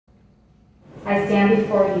I stand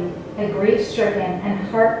before you, a grief-stricken and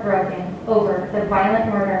heartbroken over the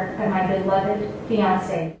violent murder of my beloved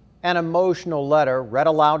fiancé. An emotional letter read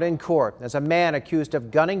aloud in court as a man accused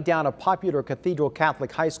of gunning down a popular Cathedral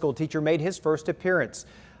Catholic High School teacher made his first appearance.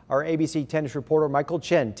 Our ABC 10 News reporter Michael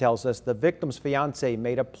Chen tells us the victim's fiancé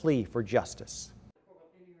made a plea for justice.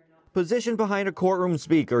 Positioned behind a courtroom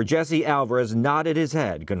speaker, Jesse Alvarez nodded his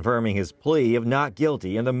head, confirming his plea of not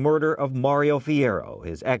guilty in the murder of Mario Fierro,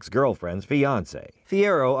 his ex-girlfriend's fiancé.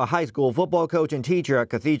 Fierro, a high school football coach and teacher at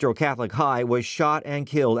Cathedral Catholic High, was shot and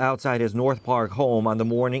killed outside his North Park home on the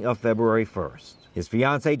morning of February 1st. His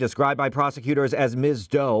fiancée, described by prosecutors as Ms.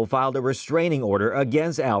 Doe, filed a restraining order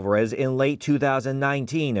against Alvarez in late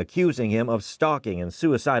 2019, accusing him of stalking and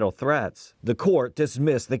suicidal threats. The court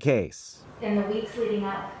dismissed the case. In the weeks leading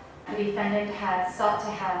up, the defendant had sought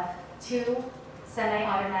to have 2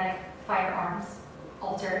 semi-automatic firearms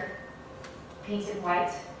altered, painted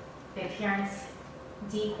white, the appearance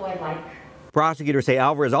decoy-like. Prosecutors say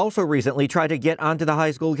Alvarez also recently tried to get onto the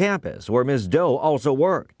high school campus, where Ms. Doe also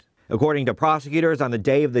worked. According to prosecutors, on the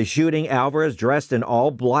day of the shooting, Alvarez, dressed in all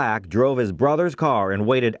black, drove his brother's car and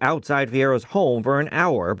waited outside Fierro's home for an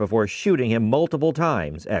hour before shooting him multiple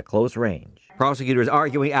times at close range. Prosecutors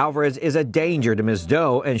arguing Alvarez is a danger to Ms.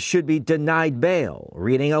 Doe and should be denied bail,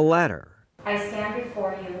 reading a letter. I stand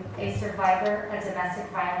before you, a survivor of domestic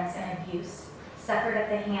violence and abuse, suffered at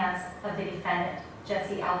the hands of the defendant,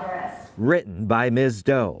 Jesse Alvarez. Written by Ms.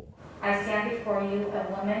 Doe. I stand before you,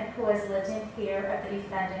 a woman who has lived in fear of the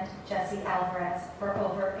defendant, Jesse Alvarez, for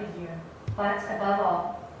over a year. But above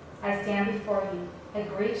all, I stand before you, a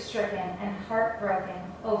grief-stricken and heartbroken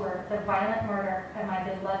over the violent murder of my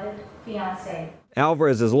beloved fiancé.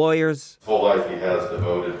 Alvarez's lawyers, his whole life he has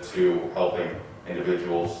devoted to helping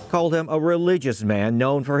individuals, called him a religious man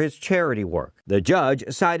known for his charity work. The judge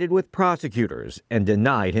sided with prosecutors and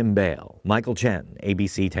denied him bail. Michael Chen,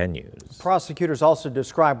 ABC 10 News. Prosecutors also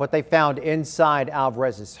described what they found inside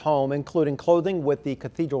Alvarez's home, including clothing with the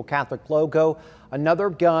Cathedral Catholic logo, another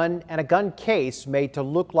gun, and a gun case made to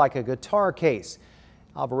look like a guitar case.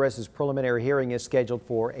 Alvarez's preliminary hearing is scheduled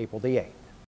for April the 8th.